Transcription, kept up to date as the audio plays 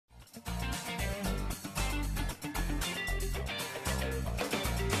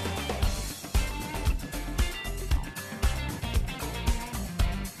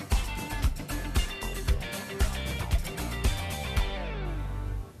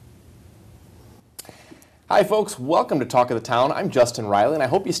Hi folks, welcome to Talk of the Town. I'm Justin Riley and I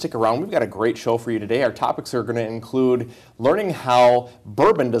hope you stick around. We've got a great show for you today. Our topics are going to include learning how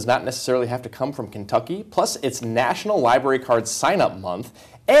bourbon does not necessarily have to come from Kentucky, plus it's National Library Card Sign-Up Month,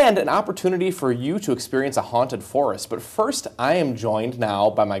 and an opportunity for you to experience a haunted forest. But first, I am joined now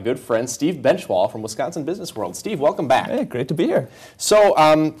by my good friend Steve Benchwall from Wisconsin Business World. Steve, welcome back. Hey, great to be here. So,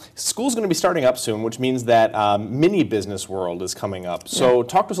 school's going to be starting up soon, which means that Mini Business World is coming up. So,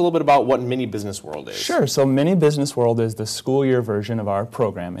 talk to us a little bit about what Mini Business World is. Sure. So, Mini Business World is the school year version of our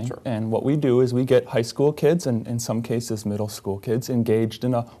programming. Sure. And what we do is we get high school kids, and in some cases middle school kids, engaged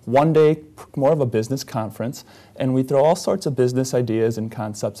in a one-day, more of a business conference. And we throw all sorts of business ideas and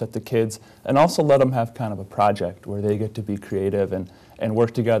concepts at the kids, and also let them have kind of a project where they get to be creative and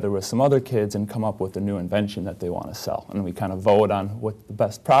work together with some other kids and come up with a new invention that they want to sell. And we kind of vote on what the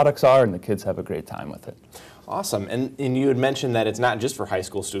best products are, and the kids have a great time with it. Awesome. And you had mentioned that it's not just for high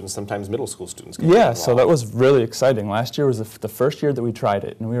school students, sometimes middle school students can Yeah, so that was really exciting. Last year was the first year that we tried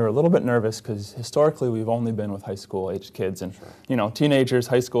it, and we were a little bit nervous because historically we've only been with high school aged kids, and you know, teenagers,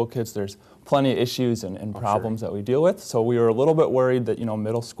 high school kids, there's plenty of issues and problems that we deal with. So we were a little bit worried that, you know,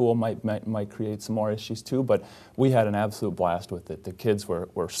 middle school might create some more issues too, but we had an absolute blast with it. The kids were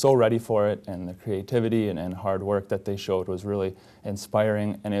so ready for it, and the creativity and hard work that they showed was really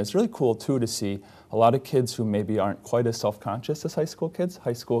inspiring. And it was really cool too to see a lot of kids who maybe aren't quite as self-conscious as high school kids.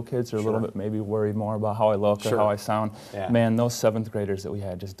 High school kids are a little bit maybe worried more about how I look or how I sound. Yeah. Man, those 7th graders that we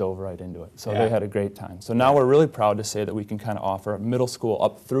had just dove right into it. So they had a great time. So now we're really proud to say that we can kind of offer middle school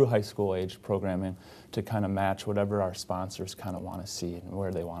up through high school age programming to kind of match whatever our sponsors kind of want to see and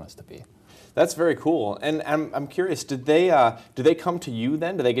where they want us to be. That's very cool. And I'm curious, do they come to you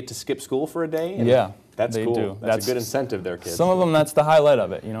then? Do they get to skip school for a day? Yeah. That's they cool. do. That's a good incentive there, kids. Some of them, that's the highlight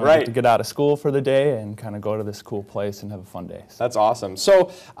of it. You know, right. Get to get out of school for the day and kind of go to this cool place and have a fun day. So. That's awesome.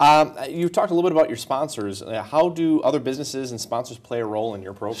 So you've talked a little bit about your sponsors. How do other businesses and sponsors play a role in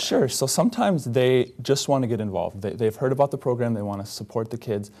your program? Sure. So sometimes they just want to get involved. They've heard about the program. They want to support the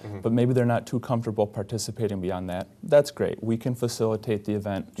kids, but maybe they're not too comfortable participating beyond that. That's great. We can facilitate the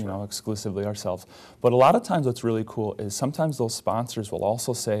event, you know, exclusively ourselves. But a lot of times what's really cool is sometimes those sponsors will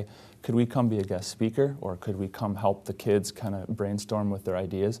also say, could we come be a guest speaker, or could we come help the kids kind of brainstorm with their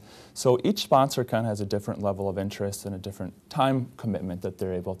ideas? So each sponsor kind of has a different level of interest and a different time commitment that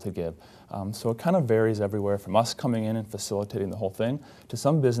they're able to give. So it kind of varies everywhere from us coming in and facilitating the whole thing to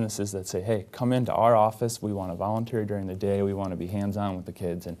some businesses that say, hey, come into our office, we want to volunteer during the day, we want to be hands-on with the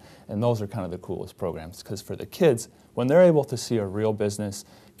kids, and those are kind of the coolest programs, because for the kids, when they're able to see a real business,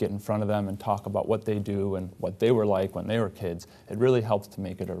 get in front of them and talk about what they do and what they were like when they were kids, it really helps to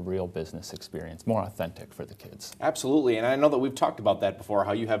make it a real business experience, more authentic for the kids. Absolutely, and I know that we've talked about that before,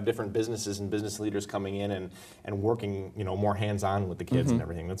 how you have different businesses and business leaders coming in and working, you know, more hands-on with the kids and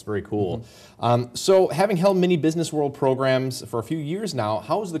everything. That's very cool. So having held Mini Business World programs for a few years now,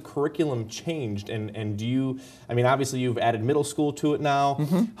 how has the curriculum changed, and do you, I mean, obviously you've added middle school to it now.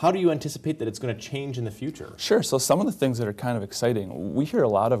 How do you anticipate that it's going to change in the future? Sure, so some of the things that are kind of exciting, we hear a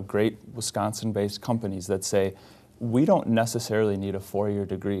lot of great Wisconsin-based companies that say, we don't necessarily need a 4-year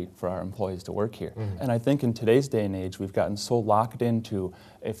degree for our employees to work here. And I think in today's day and age, we've gotten so locked into,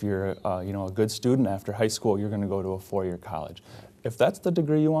 if you're you know, a good student after high school, you're going to go to a 4-year college. If that's the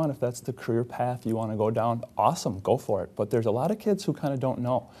degree you want, if that's the career path you want to go down, awesome, go for it. But there's a lot of kids who kind of don't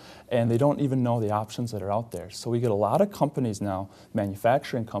know, and they don't even know the options that are out there. So we get a lot of companies now,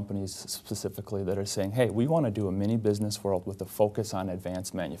 manufacturing companies specifically, that are saying, hey, we want to do a Mini Business World with a focus on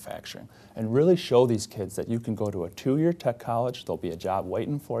advanced manufacturing, and really show these kids that you can go to a 2-year tech college, there'll be a job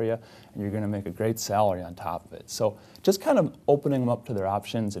waiting for you, and you're going to make a great salary on top of it. So just kind of opening them up to their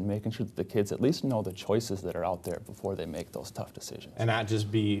options and making sure that the kids at least know the choices that are out there before they make those tough decisions. And not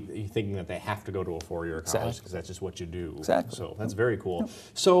just be thinking that they have to go to a 4-year college, because that's just what you do. Exactly. So that's very cool.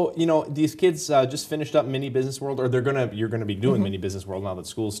 So, you know, these kids just finished up Mini Business World, or you're gonna be doing Mini Business World now that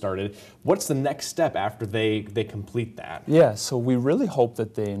school started. What's the next step after they complete that? Yeah, so we really hope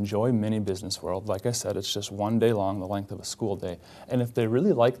that they enjoy Mini Business World. Like I said, it's just 1 day long, the length of a school day. And if they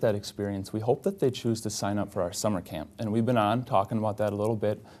really like that experience, we hope that they choose to sign up for our summer camp. And we've been on talking about that a little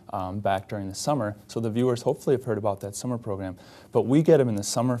bit back during the summer, so the viewers hopefully have heard about that summer program. But we get them in the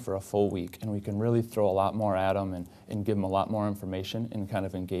summer for a full week, and we can really throw a lot more at them and give them a lot more information and kind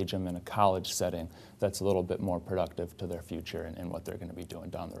of engage them in a college setting that's a little bit more productive to their future and what they're going to be doing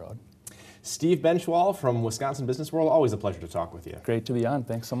down the road. Steve Benchwall from Wisconsin Business World, always a pleasure to talk with you. Great to be on.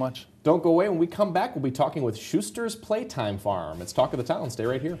 Thanks so much. Don't go away. When we come back, we'll be talking with Schuster's Playtime Farm. It's Talk of the Town. Stay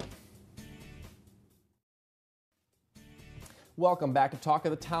right here. Welcome back to Talk of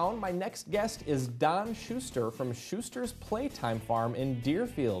the Town. My next guest is Don Schuster from Schuster's Playtime Farm in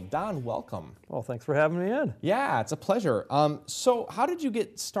Deerfield. Don, welcome. Well, thanks for having me in. Yeah, it's a pleasure. So how did you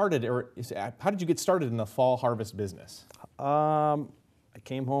get started, in the fall harvest business? I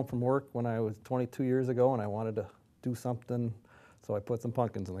came home from work when I was 22 years ago, and I wanted to do something, so I put some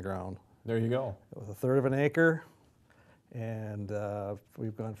pumpkins in the ground. There you go. It was 1/3 of an acre, and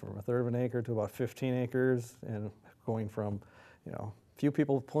we've gone from 1/3 of an acre to about 15 acres, and going from, a few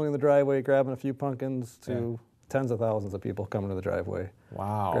people pulling in the driveway, grabbing a few pumpkins, to tens of thousands of people coming to the driveway.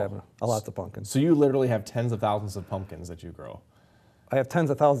 Wow. Grabbing lots of pumpkins. So you literally have tens of thousands of pumpkins that you grow. I have tens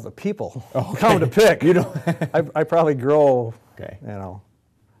of thousands of people coming to pick. You don't. I probably grow, Okay.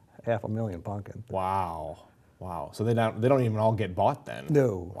 500,000 pumpkins. Wow. Wow. So they don't even all get bought then?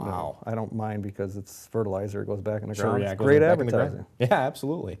 No. Wow. No. I don't mind because it's fertilizer. It goes back in the Sure, ground. yeah, It's it goes great back in the advertising. ground. Yeah,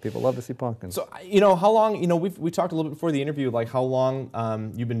 absolutely. People love to see pumpkins. So, how long, we talked a little bit before the interview, like how long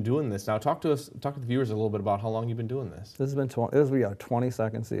you've been doing this. Now, talk to the viewers a little bit about how long you've been doing this. This will be our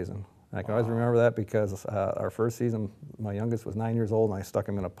 22nd season. I can always remember that because our first season, my youngest was 9 years old, and I stuck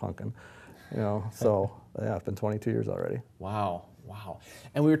him in a pumpkin. So yeah, it's been 22 years already. Wow. Wow.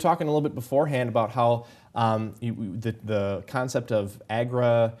 And we were talking a little bit beforehand about how the concept of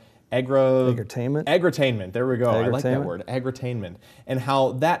agritainment. There we go. I like that word, agritainment. And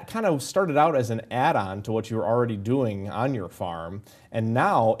how that kind of started out as an add-on to what you were already doing on your farm, and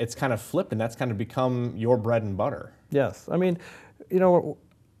now it's kind of flipped, and that's kind of become your bread and butter. Yes. I mean,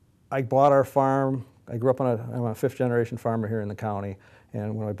 I bought our farm. I grew up I'm a fifth-generation farmer here in the county,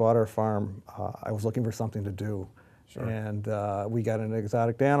 and when I bought our farm, I was looking for something to do. Sure. And we got into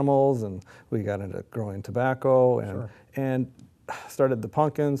exotic animals, and we got into growing tobacco, and started the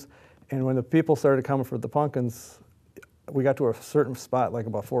pumpkins. And when the people started coming for the pumpkins, we got to a certain spot, like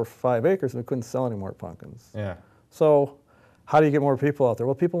about 4 or 5 acres, and we couldn't sell any more pumpkins. Yeah. So how do you get more people out there?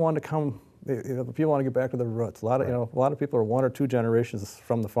 Well, people wanted to come. People want to get back to their roots. A lot of people are 1 or 2 generations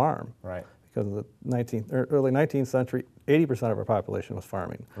from the farm. Right. Because of the early 19th century, 80% of our population was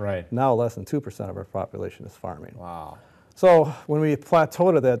farming. Right. Now less than 2% of our population is farming. Wow. So when we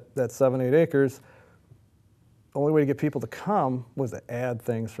plateaued at that 7-8 acres, the only way to get people to come was to add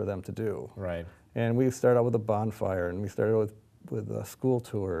things for them to do. Right. And we started out with a bonfire, and we started with school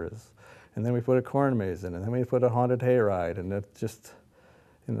tours, and then we put a corn maze in, and then we put a haunted hayride, and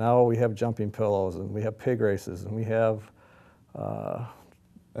and now we have jumping pillows, and we have pig races, and we have.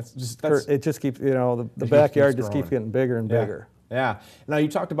 It just keeps, the backyard just keeps getting bigger and bigger. Yeah. Now you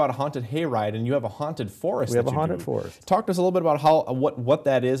talked about a haunted hayride, and you have a haunted forest. We have a haunted forest. Talk to us a little bit about what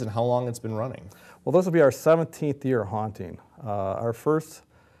that is and how long it's been running. Well, this will be our 17th year haunting. Our first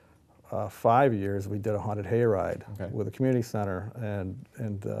 5 years, we did a haunted hayride with a community center, and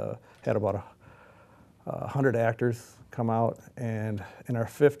had about 100 actors come out. And in our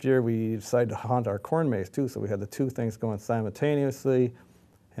 5th year, we decided to haunt our corn maze too. So we had the 2 things going simultaneously.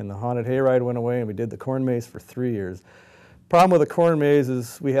 And the haunted hayride went away, and we did the corn maze for 3 years. Problem with the corn maze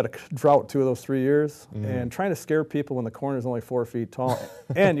is we had a drought 2 of those 3 years, and trying to scare people when the corn is only 4 feet tall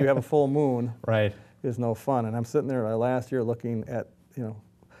and you have a full moon is no fun. And I'm sitting there last year looking at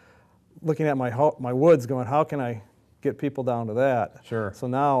my woods, going, how can I get people down to that? Sure. So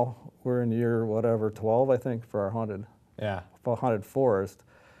now we're in year 12, I think, for our haunted forest,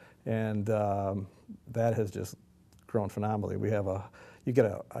 and that has just grown phenomenally. We have you get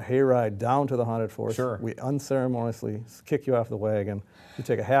a hayride down to the haunted forest. Sure. We unceremoniously kick you off the wagon. You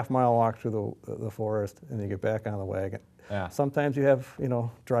take a half-mile walk through the forest, and you get back on the wagon. Yeah. Sometimes you have,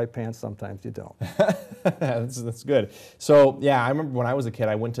 dry pants. Sometimes you don't. That's good. So yeah, I remember when I was a kid,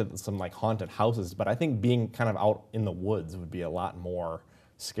 I went to some haunted houses, but I think being kind of out in the woods would be a lot more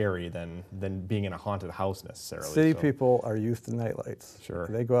scary than being in a haunted house necessarily. City people are used to nightlights. Sure.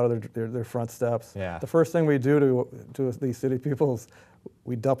 They go out of their front steps. Yeah. The first thing we do to these city people is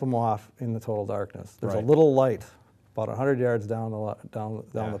we dump them off in the total darkness. There's a little light about 100 yards down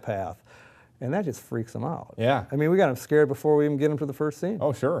the path, and that just freaks them out. Yeah. I mean, we got them scared before we even get them to the first scene.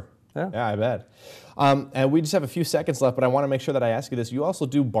 Oh, sure. Yeah. Yeah, I bet. And we just have a few seconds left, but I want to make sure that I ask you this. You also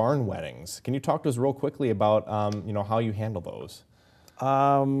do barn weddings. Can you talk to us real quickly about how you handle those?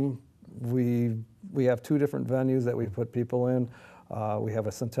 We have 2 different venues that we put people in. We have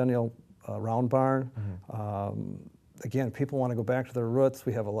a Centennial round barn. Again, people want to go back to their roots.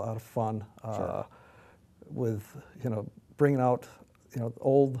 We have a lot of fun with bringing out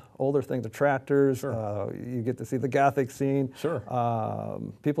older things, the tractors. Sure. You get to see the Gothic scene. Sure.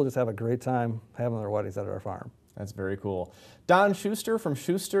 People just have a great time having their weddings at our farm. That's very cool. Don Schuster from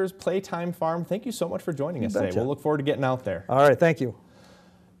Schuster's Playtime Farm, thank you so much for joining us today. We'll look forward to getting out there. All right, thank you.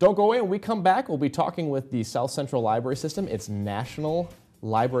 Don't go away. When we come back, we'll be talking with the South Central Library System. It's National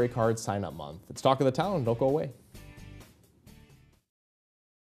Library Card Sign-Up Month. It's Talk of the Town. Don't go away.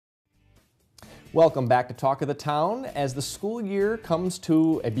 Welcome back to Talk of the Town. As the school year comes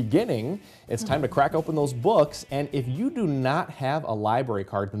to a beginning, it's time to crack open those books. And if you do not have a library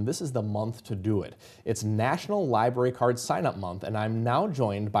card, then this is the month to do it. It's National Library Card Sign-Up Month, and I'm now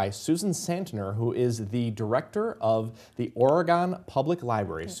joined by Susan Santner, who is the director of the Oregon Public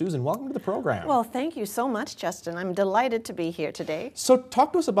Library. Susan, welcome to the program. Well, thank you so much, Justin. I'm delighted to be here today. So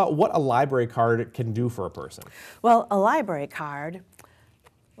talk to us about what a library card can do for a person. Well, a library card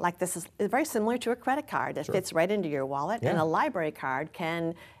like this is very similar to a credit card. It fits right into your wallet, and a library card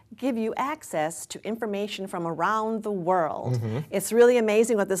can give you access to information from around the world. It's really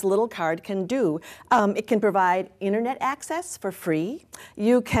amazing what this little card can do. It can provide internet access for free.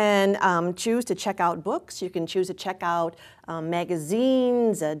 You can choose to check out books. You can choose to check out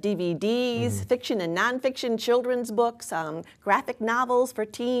magazines, DVDs, fiction and nonfiction, children's books, graphic novels for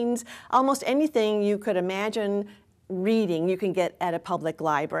teens, almost anything you could imagine reading you can get at a public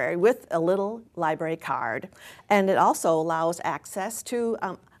library with a little library card. And it also allows access to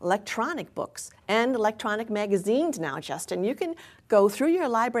electronic books and electronic magazines now, Justin. You can go through your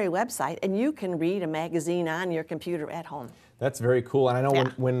library website and you can read a magazine on your computer at home. That's very cool. And I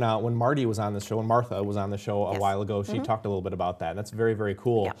know when Marty was on the show, when Martha was on the show a while ago, she talked a little bit about that. That's very, very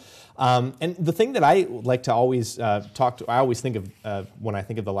cool. And the thing that I like to always I always think of when I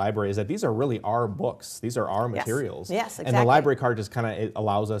think of the library is that these are really our books. These are our materials. Yes, exactly. And the library card just kind of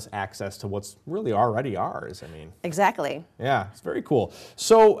allows us access to what's really already ours. I mean. Exactly. Yeah, it's very cool.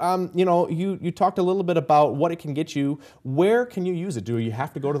 So, you know, you talked a little bit about what it can get you. Where can you use it? Do you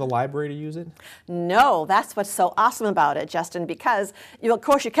have to go to the library to use it? No, that's what's so awesome about it, Justin, because of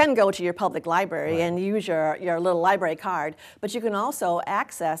course you can go to your public library and use your little library card, but you can also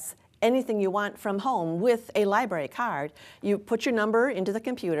access anything you want from home with a library card. You put your number into the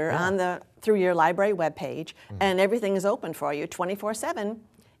computer through your library webpage, and everything is open for you 24/7.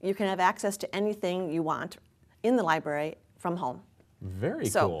 You can have access to anything you want in the library from home. Very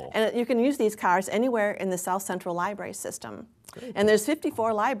cool. And you can use these cards anywhere in the South Central Library System. And there's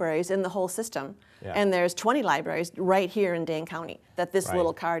 54 libraries in the whole system. And there's 20 libraries right here in Dane County that this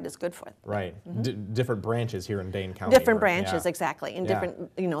little card is good for. Right. Different branches here in Dane County. Different branches, exactly, in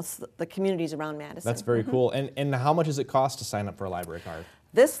different, you know, the communities around Madison. That's very cool. And how much does it cost to sign up for a library card?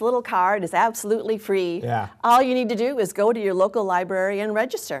 This little card is absolutely free. All you need to do is go to your local library and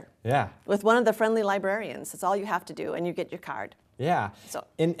register. With one of the friendly librarians. That's all you have to do, and you get your card. So,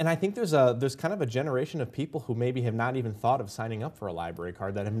 and I think there's kind of a generation of people who maybe have not even thought of signing up for a library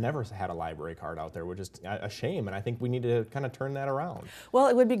card that have never had a library card out there, which is a shame, and I think we need to kind of turn that around. Well,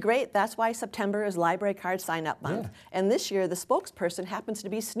 it would be great. That's why September is Library Card Sign-Up Month. And this year, the spokesperson happens to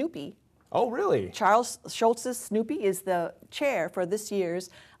be Snoopy. Oh, really? Charles Schultz's Snoopy is the chair for this year's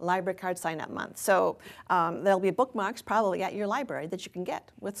Library Card Sign-Up Month. So there'll be bookmarks probably at your library that you can get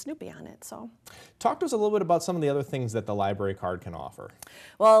with Snoopy on it. So, talk to us a little bit about some of the other things that the library card can offer.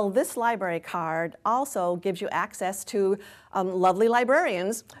 Well, this library card also gives you access to lovely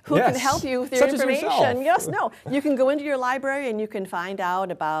librarians who can help you with your information. You can go into your library and you can find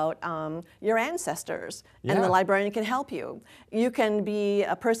out about your ancestors, and the librarian can help you. You can be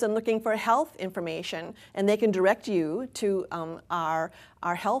a person looking for health information, and they can direct you to our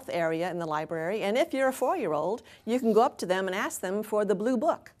health area in the library. And if you're a 4-year-old, you can go up to them and ask them for the blue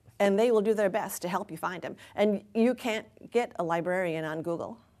book, and they will do their best to help you find them. And you can't get a librarian on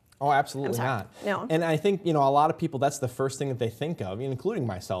Google. Oh, absolutely not. No. And I think, you know, a lot of people, that's the first thing that they think of, including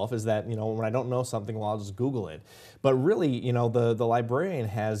myself, is that, you know, when I don't know something, well, I'll just Google it. But really, you know, the librarian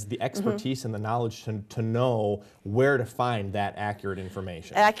has the expertise and the knowledge to know where to find that accurate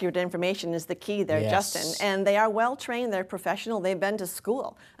information. Accurate information is the key there, Justin. And they are well trained, they're professional, they've been to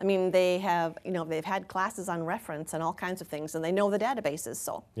school. I mean, they have, you know, they've had classes on reference and all kinds of things, and they know the databases,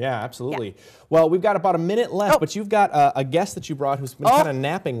 so. Yeah, absolutely. Well, we've got about a minute left, but you've got a guest that you brought who's been kind of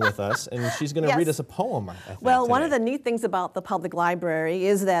napping with us, and she's going to read us a poem, I think, Well, one of the neat things about the public library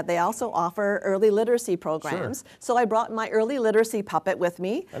is that they also offer early literacy programs. So I brought my early literacy puppet with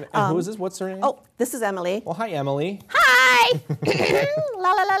me. And who is this? What's her name? Oh, this is Emily. Well, hi, Emily. Hi!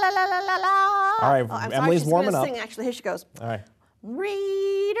 La la la la la la la la. All right, Emily's warming up. Sing, actually. Here she goes. All right.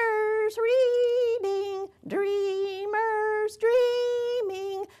 Readers reading, dreamers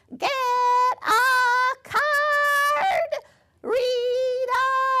dreaming, get a card, read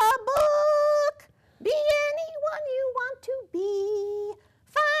a book, be anyone you want to be,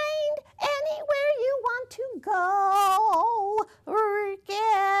 find anywhere you want to go,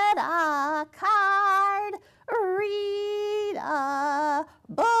 get a card, read a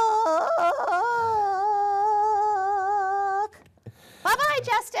book.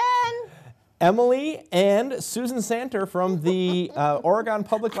 Emily and Susan Santer from the Oregon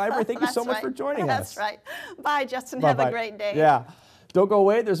Public Library. Thank you so much for joining us. That's right. Bye, Justin. Bye-bye. Have a great day. Yeah. Don't go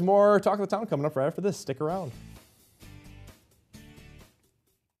away. There's more Talk of the Town coming up right after this. Stick around.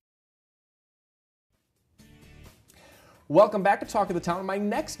 Welcome back to Talk of the Town. My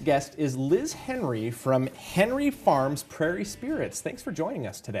next guest is Liz Henry from Henry Farms Prairie Spirits. Thanks for joining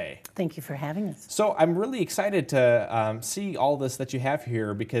us today. Thank you for having us. So I'm really excited to see all this that you have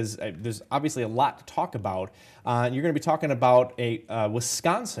here because there's obviously a lot to talk about. You're going to be talking about a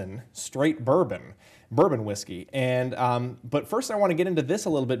Wisconsin straight bourbon whiskey. And but first I want to get into this a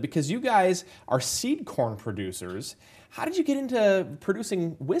little bit because you guys are seed corn producers. How did you get into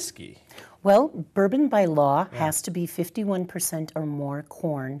producing whiskey? Well, bourbon by law has to be 51% or more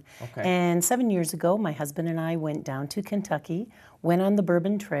corn. Okay. And 7 years ago, my husband and I went down to Kentucky, went on the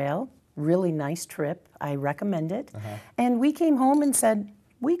Bourbon Trail, really nice trip, I recommend it. And we came home and said,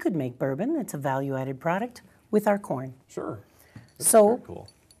 we could make bourbon, it's a value-added product, with our corn. Sure. That's So very cool.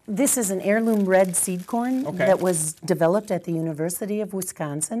 this is an heirloom red seed corn that was developed at the University of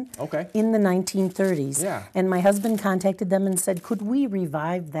Wisconsin in the 1930s. Yeah. And my husband contacted them and said, could we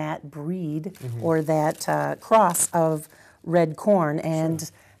revive that breed or that cross of red corn? And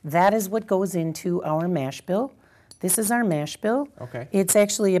that is what goes into our mash bill. This is our mash bill. Okay. It's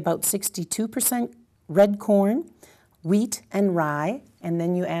actually about 62% red corn, wheat, and rye. And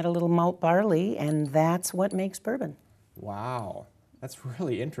then you add a little malt barley, and that's what makes bourbon. Wow. That's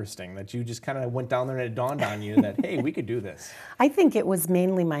really interesting that you just kind of went down there and it dawned on you that, hey, we could do this. I think it was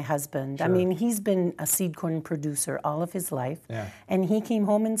mainly my husband. I mean, he's been a seed corn producer all of his life. Yeah. And he came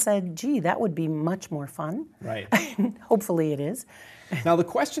home and said, gee, that would be much more fun. Right. Hopefully it is. Now, the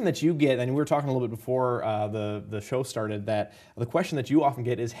question that you get, and we were talking a little bit before the show started, that the question that you often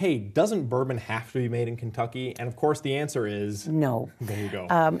get is, hey, doesn't bourbon have to be made in Kentucky? And of course, the answer is no. There you go.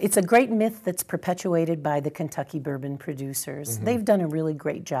 It's a great myth that's perpetuated by the Kentucky bourbon producers. They've done a really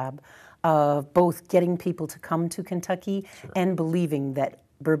great job of both getting people to come to Kentucky and believing that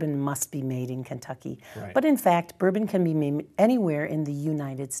bourbon must be made in Kentucky. Right. But in fact, bourbon can be made anywhere in the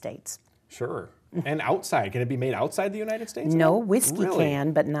United States. Sure. And outside, can it be made outside the United States? No, whiskey Really?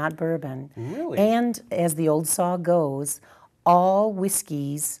 can, but not bourbon. Really? And as the old saw goes, all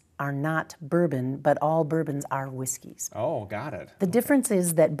whiskeys are not bourbon, but all bourbons are whiskeys. Oh, got it. The difference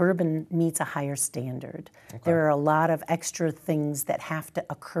is that bourbon meets a higher standard. There are a lot of extra things that have to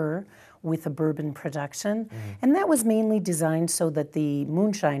occur with a bourbon production, and that was mainly designed so that the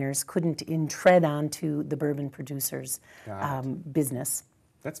moonshiners couldn't tread onto the bourbon producers' business.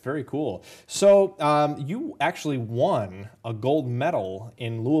 That's very cool. So you actually won a gold medal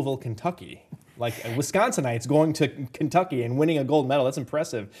in Louisville, Kentucky. Like Wisconsinites going to Kentucky and winning a gold medal. That's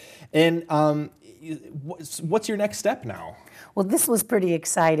impressive. And what's your next step now? Well, this was pretty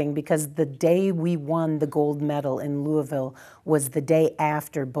exciting because the day we won the gold medal in Louisville was the day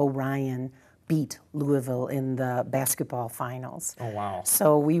after Bo Ryan beat Louisville in the basketball finals. Oh, wow.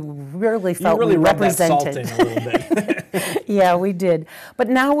 So we really felt we represented. That salt in a little bit. Yeah, we did. But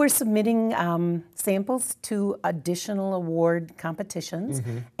now we're submitting samples to additional award competitions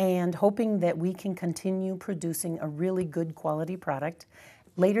and hoping that we can continue producing a really good quality product.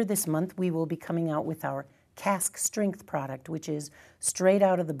 Later this month, we will be coming out with our cask strength product, which is straight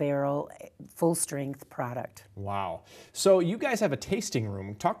out of the barrel, full strength product. Wow. So you guys have a tasting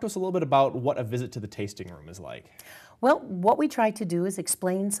room. Talk to us a little bit about what a visit to the tasting room is like. Well, what we try to do is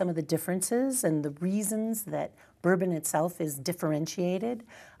explain some of the differences and the reasons that bourbon itself is differentiated,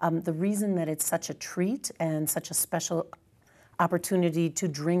 the reason that it's such a treat and such a special opportunity to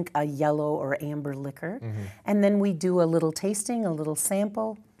drink a yellow or amber liquor. And then we do a little tasting, a little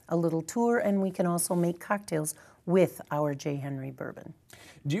sample, a little tour, and we can also make cocktails with our J. Henry bourbon.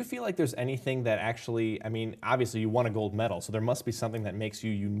 Do you feel like there's anything that actually, I mean, obviously you won a gold medal, so there must be something that makes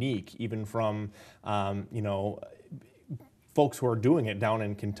you unique, even from, you know, folks who are doing it down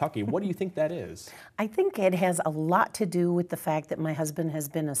in Kentucky. What do you think that is? I think it has a lot to do with the fact that my husband has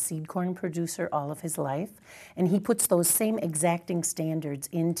been a seed corn producer all of his life, and he puts those same exacting standards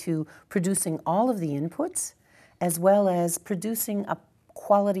into producing all of the inputs, as well as producing a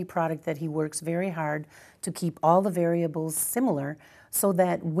quality product that he works very hard to keep all the variables similar so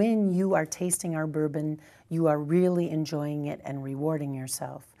that when you are tasting our bourbon, you are really enjoying it and rewarding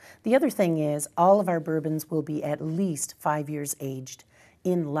yourself. The other thing is all of our bourbons will be at least 5 years aged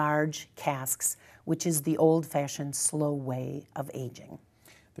in large casks, which is the old-fashioned slow way of aging.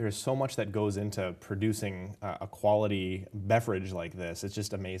 there is so much that goes into producing a quality beverage like this. It's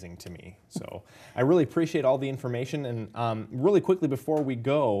just amazing to me. So I really appreciate all the information. And really quickly before we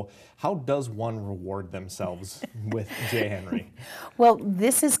go, how does one reward themselves with J. Henry? Well,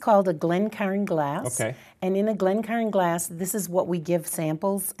 this is called a Glencairn glass. Okay. And in a Glencairn glass, this is what we give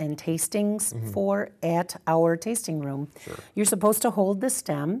samples and tastings for at our tasting room. Sure. You're supposed to hold the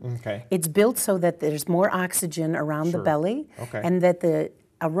stem. Okay. It's built so that there's more oxygen around the Sure. belly, Okay. and that the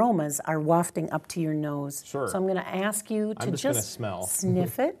aromas are wafting up to your nose. Sure. So I'm going to ask you to I'm just gonna just smell.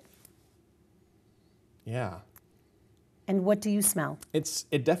 sniff it. Yeah. And what do you smell?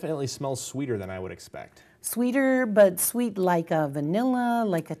 It definitely smells sweeter than I would expect. Sweeter, but sweet like a vanilla,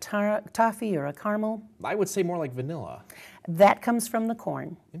 like a toffee or a caramel. I would say more like vanilla. That comes from the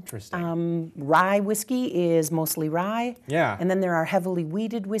corn. Interesting. Rye whiskey is mostly rye. Yeah. And then there are heavily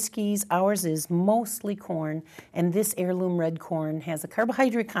wheated whiskeys. Ours is mostly corn, and this heirloom red corn has a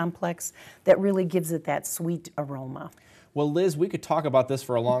carbohydrate complex that really gives it that sweet aroma. Well, Liz, we could talk about this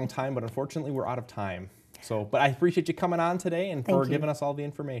for a long time, but unfortunately we're out of time. So, but I appreciate you coming on today and for Thank you. giving us all the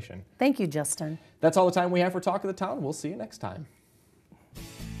information. Thank you, Justin. That's all the time we have for Talk of the Town. We'll see you next time.